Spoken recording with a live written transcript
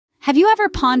Have you ever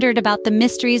pondered about the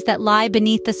mysteries that lie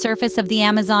beneath the surface of the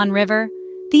Amazon River?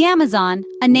 The Amazon,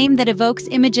 a name that evokes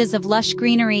images of lush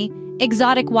greenery,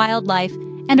 exotic wildlife,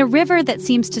 and a river that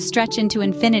seems to stretch into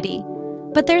infinity.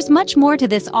 But there's much more to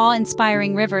this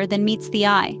awe-inspiring river than meets the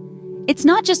eye. It's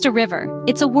not just a river,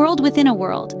 it's a world within a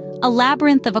world, a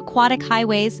labyrinth of aquatic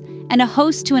highways, and a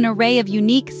host to an array of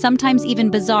unique, sometimes even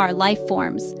bizarre life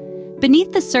forms.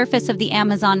 Beneath the surface of the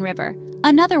Amazon River,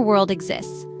 another world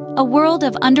exists. A world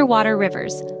of underwater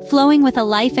rivers, flowing with a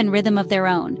life and rhythm of their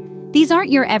own. These aren't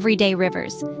your everyday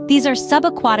rivers. These are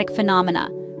subaquatic phenomena,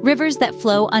 rivers that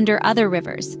flow under other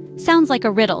rivers. Sounds like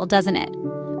a riddle, doesn't it?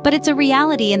 But it's a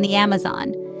reality in the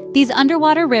Amazon. These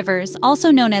underwater rivers,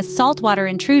 also known as saltwater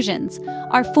intrusions,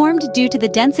 are formed due to the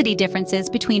density differences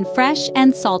between fresh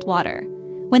and salt water.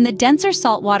 When the denser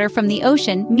salt water from the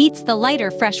ocean meets the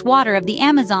lighter fresh water of the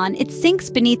Amazon, it sinks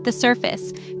beneath the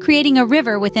surface, creating a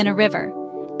river within a river.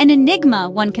 An enigma,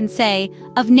 one can say,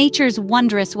 of nature's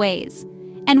wondrous ways.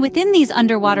 And within these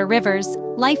underwater rivers,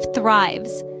 life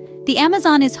thrives. The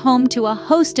Amazon is home to a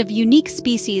host of unique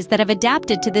species that have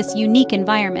adapted to this unique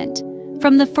environment.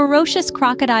 From the ferocious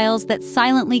crocodiles that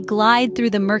silently glide through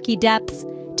the murky depths,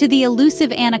 to the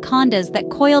elusive anacondas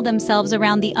that coil themselves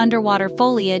around the underwater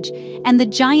foliage, and the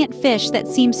giant fish that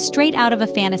seem straight out of a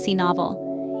fantasy novel.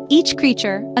 Each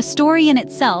creature, a story in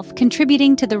itself,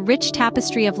 contributing to the rich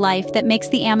tapestry of life that makes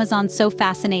the Amazon so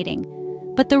fascinating.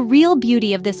 But the real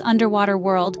beauty of this underwater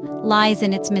world lies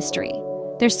in its mystery.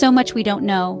 There's so much we don't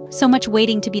know, so much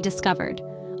waiting to be discovered.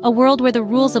 A world where the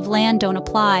rules of land don't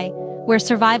apply, where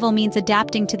survival means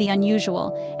adapting to the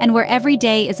unusual, and where every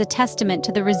day is a testament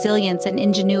to the resilience and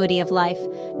ingenuity of life.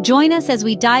 Join us as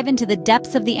we dive into the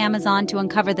depths of the Amazon to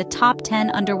uncover the top 10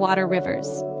 underwater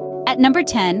rivers. At number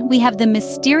 10, we have the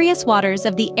mysterious waters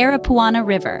of the Aripuana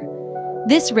River.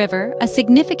 This river, a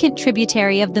significant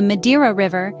tributary of the Madeira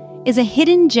River, is a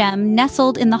hidden gem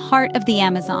nestled in the heart of the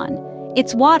Amazon.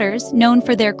 Its waters, known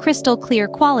for their crystal-clear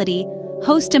quality,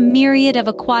 host a myriad of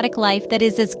aquatic life that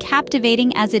is as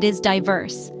captivating as it is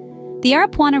diverse. The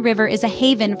Aripuana River is a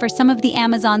haven for some of the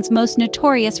Amazon's most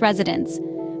notorious residents.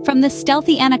 From the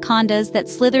stealthy anacondas that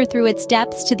slither through its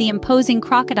depths to the imposing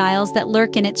crocodiles that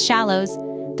lurk in its shallows,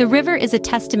 the river is a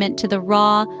testament to the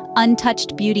raw,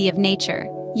 untouched beauty of nature.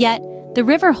 Yet, the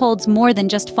river holds more than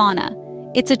just fauna.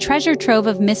 It's a treasure trove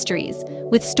of mysteries,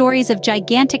 with stories of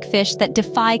gigantic fish that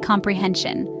defy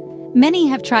comprehension. Many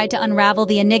have tried to unravel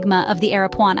the enigma of the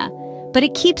Aripuana, but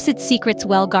it keeps its secrets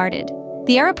well guarded.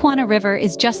 The Aripuana River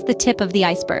is just the tip of the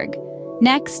iceberg.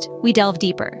 Next, we delve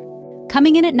deeper.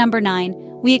 Coming in at number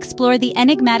 9, we explore the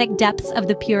enigmatic depths of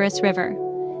the Purus River.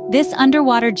 This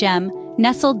underwater gem,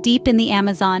 nestled deep in the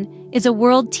Amazon, is a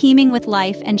world teeming with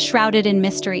life and shrouded in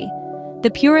mystery.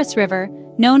 The Purus River,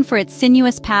 known for its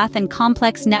sinuous path and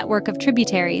complex network of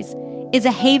tributaries, is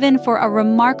a haven for a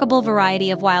remarkable variety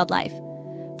of wildlife.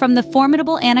 From the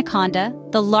formidable anaconda,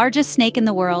 the largest snake in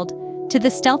the world, to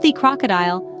the stealthy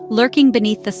crocodile lurking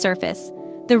beneath the surface,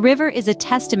 the river is a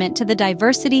testament to the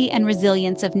diversity and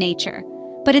resilience of nature.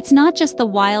 But it's not just the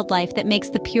wildlife that makes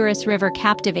the Purus River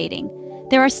captivating.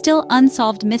 There are still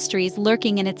unsolved mysteries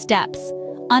lurking in its depths,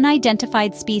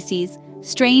 unidentified species,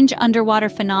 strange underwater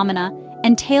phenomena,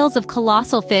 and tales of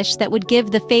colossal fish that would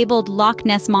give the fabled Loch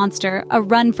Ness Monster a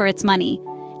run for its money.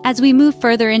 As we move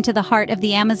further into the heart of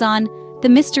the Amazon, the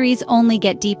mysteries only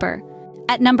get deeper.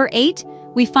 At number 8,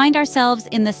 we find ourselves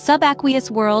in the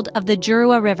subaqueous world of the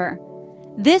Juruá River.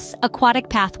 This aquatic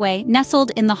pathway,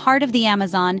 nestled in the heart of the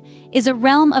Amazon, is a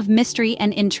realm of mystery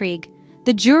and intrigue.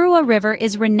 The Juruá River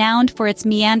is renowned for its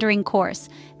meandering course,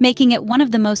 making it one of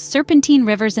the most serpentine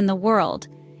rivers in the world.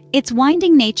 Its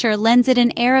winding nature lends it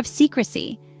an air of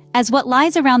secrecy, as what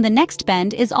lies around the next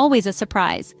bend is always a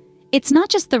surprise. It's not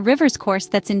just the river's course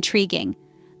that's intriguing.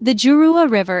 The Juruá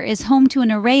River is home to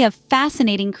an array of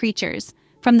fascinating creatures,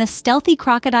 from the stealthy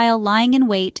crocodile lying in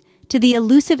wait to the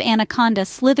elusive anaconda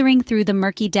slithering through the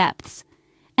murky depths.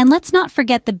 And let's not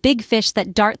forget the big fish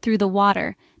that dart through the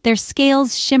water, their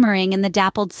scales shimmering in the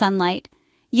dappled sunlight.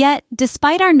 Yet,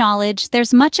 despite our knowledge,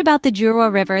 there's much about the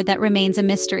Juruá River that remains a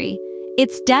mystery.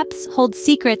 Its depths hold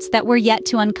secrets that we're yet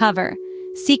to uncover,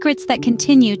 secrets that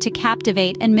continue to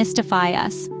captivate and mystify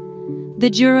us.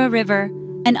 The Juruá River,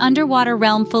 an underwater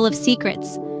realm full of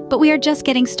secrets, but we are just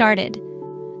getting started.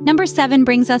 Number 7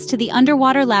 brings us to the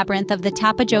underwater labyrinth of the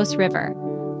Tapajós River.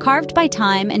 Carved by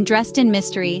time and dressed in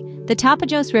mystery, the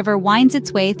Tapajós River winds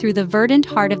its way through the verdant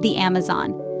heart of the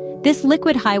Amazon. This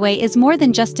liquid highway is more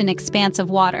than just an expanse of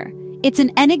water. It's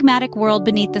an enigmatic world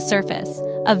beneath the surface,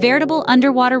 a veritable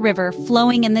underwater river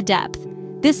flowing in the depth.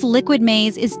 This liquid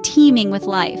maze is teeming with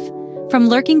life. From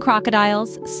lurking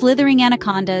crocodiles, slithering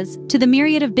anacondas, to the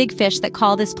myriad of big fish that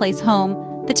call this place home,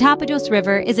 the Tapajós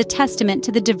River is a testament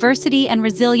to the diversity and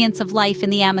resilience of life in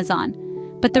the Amazon.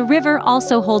 But the river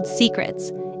also holds secrets.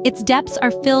 Its depths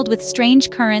are filled with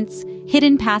strange currents,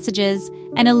 hidden passages,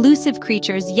 and elusive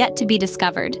creatures yet to be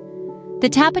discovered. The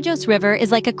Tapajós River is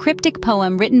like a cryptic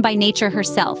poem written by nature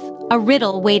herself, a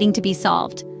riddle waiting to be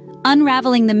solved.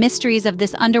 Unraveling the mysteries of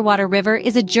this underwater river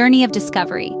is a journey of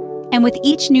discovery. And with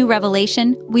each new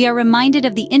revelation, we are reminded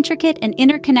of the intricate and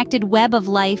interconnected web of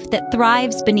life that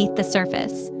thrives beneath the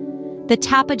surface. The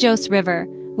Tapajós River,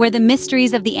 where the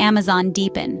mysteries of the Amazon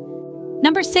deepen.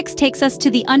 Number 6 takes us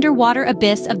to the underwater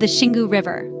abyss of the Xingu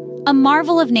River. A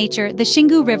marvel of nature, the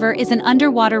Xingu River is an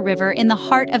underwater river in the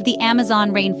heart of the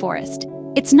Amazon rainforest.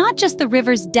 It's not just the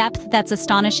river's depth that's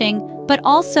astonishing, but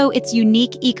also its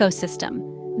unique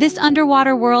ecosystem. This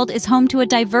underwater world is home to a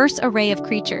diverse array of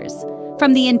creatures.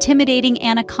 From the intimidating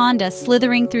anaconda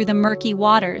slithering through the murky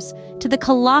waters, to the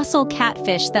colossal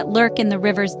catfish that lurk in the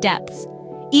river's depths.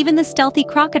 Even the stealthy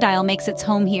crocodile makes its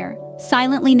home here,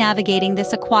 silently navigating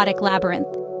this aquatic labyrinth.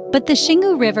 But the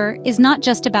Xingu River is not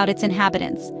just about its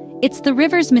inhabitants. It's the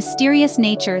river's mysterious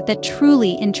nature that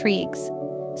truly intrigues.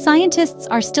 Scientists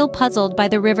are still puzzled by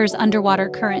the river's underwater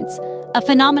currents, a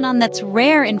phenomenon that's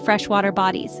rare in freshwater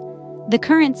bodies. The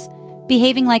currents,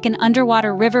 behaving like an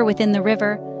underwater river within the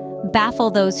river, baffle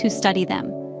those who study them.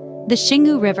 The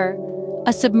Xingu River,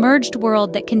 a submerged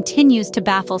world that continues to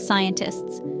baffle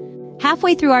scientists.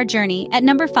 Halfway through our journey, at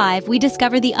number 5, we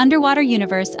discover the underwater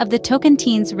universe of the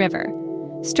Tocantins River.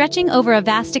 Stretching over a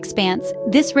vast expanse,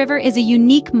 this river is a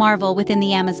unique marvel within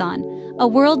the Amazon, a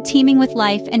world teeming with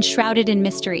life and shrouded in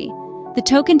mystery. The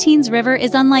Tocantins River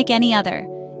is unlike any other.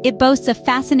 It boasts a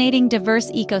fascinating, diverse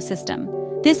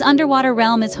ecosystem. This underwater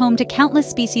realm is home to countless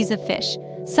species of fish,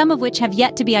 some of which have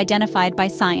yet to be identified by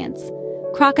science.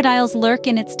 Crocodiles lurk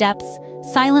in its depths,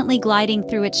 silently gliding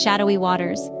through its shadowy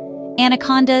waters.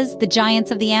 Anacondas, the giants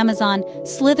of the Amazon,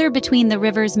 slither between the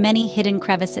river's many hidden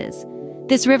crevices.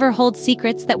 This river holds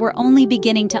secrets that we're only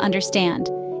beginning to understand.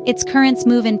 Its currents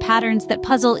move in patterns that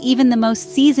puzzle even the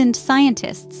most seasoned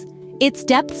scientists. Its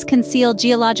depths conceal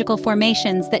geological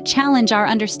formations that challenge our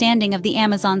understanding of the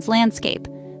Amazon's landscape.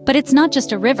 But it's not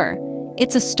just a river,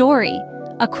 it's a story.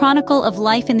 A chronicle of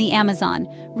life in the Amazon,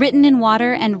 written in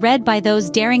water and read by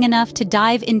those daring enough to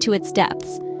dive into its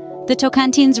depths. The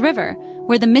Tocantins River,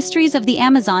 where the mysteries of the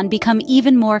Amazon become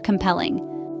even more compelling.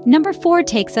 Number 4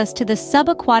 takes us to the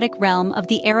subaquatic realm of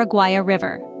the Araguaia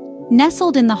River.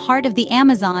 Nestled in the heart of the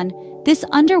Amazon, this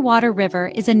underwater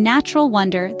river is a natural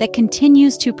wonder that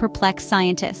continues to perplex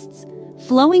scientists.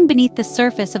 Flowing beneath the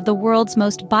surface of the world's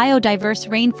most biodiverse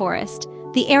rainforest,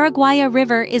 the Araguaia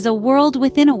River is a world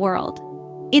within a world.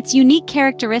 Its unique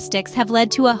characteristics have led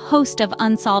to a host of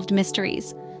unsolved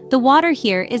mysteries. The water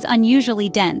here is unusually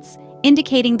dense,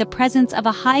 indicating the presence of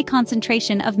a high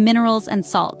concentration of minerals and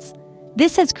salts.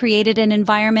 This has created an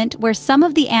environment where some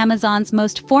of the Amazon's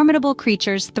most formidable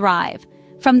creatures thrive.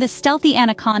 From the stealthy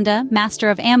anaconda, master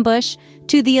of ambush,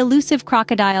 to the elusive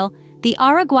crocodile, the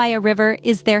Araguaia River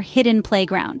is their hidden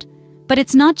playground. But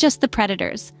it's not just the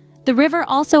predators. The river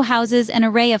also houses an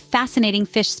array of fascinating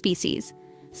fish species.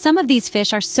 Some of these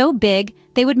fish are so big,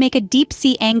 they would make a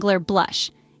deep-sea angler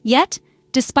blush. Yet,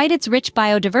 despite its rich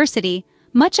biodiversity,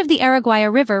 much of the Araguaia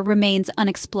River remains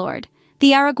unexplored.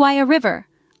 The Araguaia River,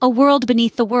 a world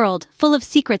beneath the world, full of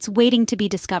secrets waiting to be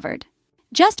discovered.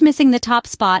 Just missing the top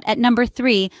spot at number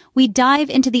 3, we dive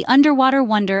into the underwater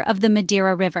wonder of the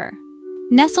Madeira River.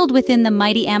 Nestled within the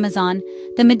mighty Amazon,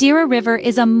 the Madeira River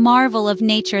is a marvel of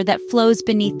nature that flows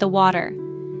beneath the water.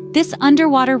 This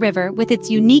underwater river, with its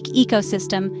unique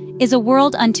ecosystem, is a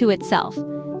world unto itself.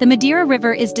 The Madeira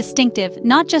River is distinctive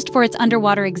not just for its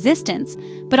underwater existence,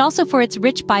 but also for its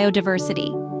rich biodiversity.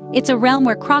 It's a realm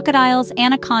where crocodiles,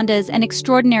 anacondas, and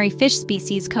extraordinary fish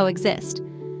species coexist.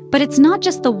 But it's not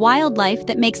just the wildlife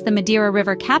that makes the Madeira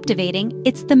River captivating,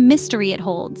 it's the mystery it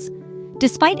holds.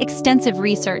 Despite extensive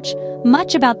research,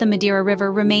 much about the Madeira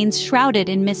River remains shrouded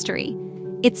in mystery.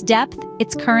 Its depth,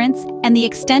 its currents, and the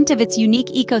extent of its unique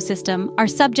ecosystem are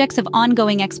subjects of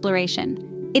ongoing exploration.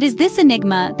 It is this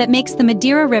enigma that makes the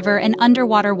Madeira River an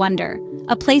underwater wonder,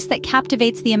 a place that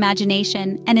captivates the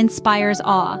imagination and inspires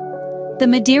awe. The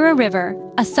Madeira River,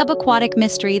 a subaquatic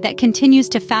mystery that continues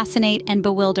to fascinate and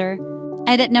bewilder.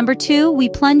 And at number 2, we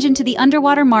plunge into the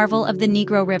underwater marvel of the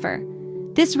Negro River.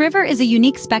 This river is a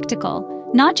unique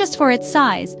spectacle, not just for its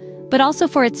size, but also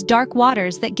for its dark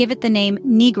waters that give it the name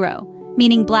Negro,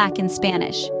 meaning black in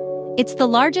Spanish. It's the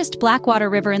largest blackwater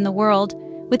river in the world,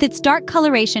 with its dark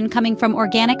coloration coming from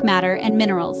organic matter and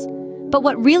minerals. But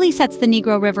what really sets the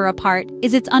Negro River apart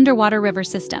is its underwater river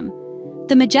system.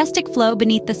 The majestic flow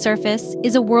beneath the surface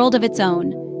is a world of its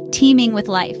own, teeming with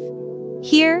life.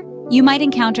 Here, you might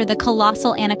encounter the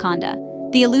colossal anaconda,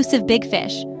 the elusive big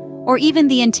fish, or even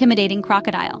the intimidating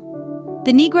crocodile.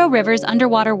 The Negro River's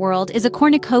underwater world is a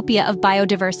cornucopia of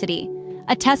biodiversity,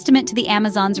 a testament to the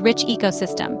Amazon's rich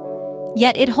ecosystem.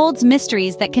 Yet it holds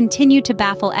mysteries that continue to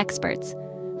baffle experts.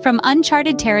 From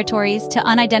uncharted territories to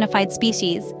unidentified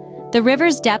species, the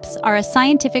river's depths are a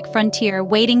scientific frontier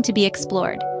waiting to be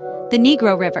explored. The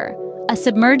Negro River, a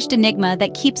submerged enigma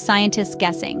that keeps scientists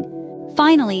guessing.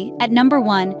 Finally, at number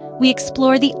 1, we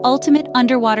explore the ultimate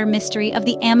underwater mystery of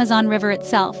the Amazon River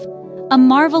itself. A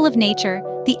marvel of nature,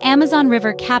 the Amazon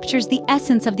River captures the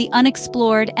essence of the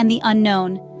unexplored and the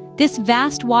unknown. This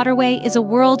vast waterway is a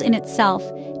world in itself,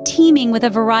 teeming with a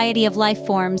variety of life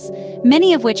forms,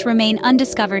 many of which remain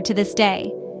undiscovered to this day.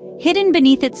 Hidden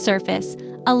beneath its surface,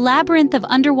 a labyrinth of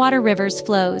underwater rivers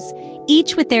flows,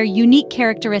 each with their unique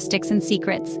characteristics and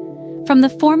secrets. From the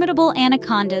formidable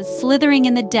anacondas slithering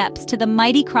in the depths to the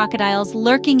mighty crocodiles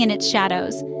lurking in its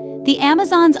shadows, the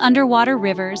Amazon's underwater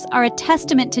rivers are a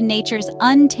testament to nature's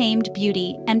untamed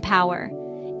beauty and power.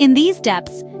 In these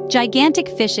depths, gigantic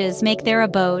fishes make their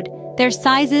abode, their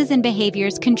sizes and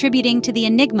behaviors contributing to the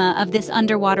enigma of this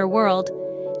underwater world.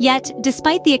 Yet,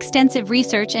 despite the extensive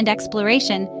research and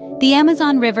exploration, the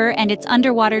Amazon River and its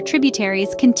underwater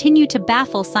tributaries continue to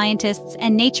baffle scientists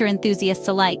and nature enthusiasts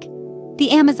alike.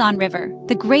 The Amazon River,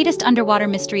 the greatest underwater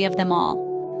mystery of them all.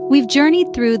 We've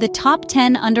journeyed through the top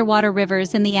 10 underwater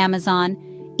rivers in the Amazon,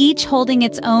 each holding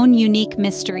its own unique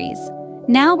mysteries.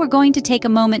 Now we're going to take a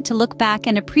moment to look back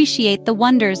and appreciate the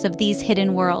wonders of these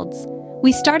hidden worlds.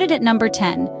 We started at number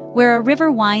 10, where a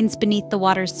river winds beneath the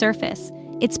water's surface,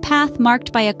 its path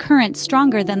marked by a current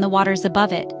stronger than the waters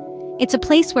above it. It's a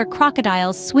place where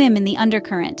crocodiles swim in the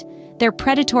undercurrent, their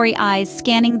predatory eyes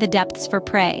scanning the depths for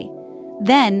prey.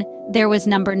 Then, there was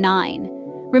number 9.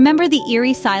 Remember the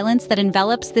eerie silence that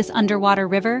envelops this underwater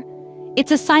river?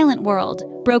 It's a silent world,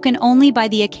 broken only by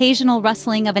the occasional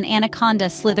rustling of an anaconda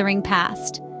slithering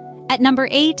past. At number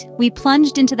 8, we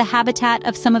plunged into the habitat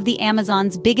of some of the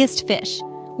Amazon's biggest fish,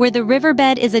 where the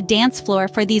riverbed is a dance floor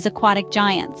for these aquatic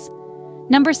giants.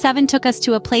 Number 7 took us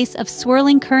to a place of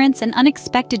swirling currents and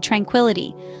unexpected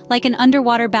tranquility, like an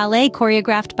underwater ballet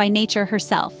choreographed by nature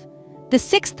herself. The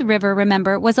 6th river,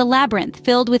 remember, was a labyrinth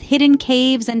filled with hidden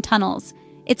caves and tunnels.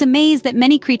 It's a maze that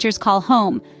many creatures call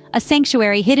home, a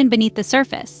sanctuary hidden beneath the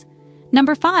surface.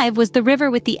 Number 5 was the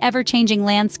river with the ever-changing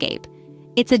landscape.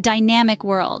 It's a dynamic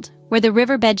world, where the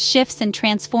riverbed shifts and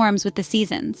transforms with the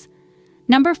seasons.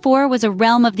 Number 4 was a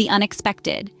realm of the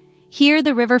unexpected. Here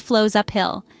the river flows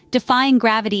uphill, defying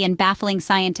gravity and baffling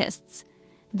scientists.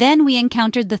 Then we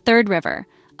encountered the 3rd river,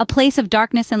 a place of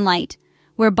darkness and light,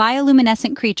 where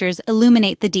bioluminescent creatures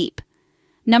illuminate the deep.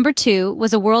 Number 2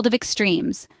 was a world of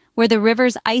extremes, where the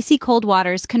river's icy cold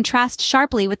waters contrast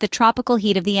sharply with the tropical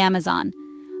heat of the Amazon.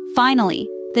 Finally,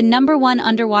 the number 1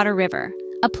 underwater river,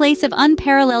 a place of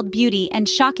unparalleled beauty and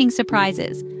shocking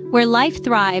surprises, where life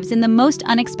thrives in the most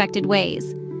unexpected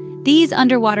ways. These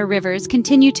underwater rivers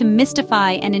continue to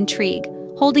mystify and intrigue,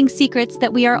 holding secrets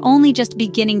that we are only just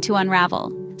beginning to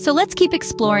unravel. So let's keep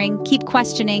exploring, keep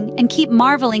questioning, and keep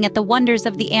marveling at the wonders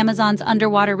of the Amazon's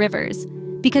underwater rivers.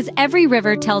 Because every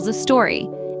river tells a story,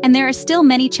 and there are still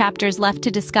many chapters left to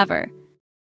discover.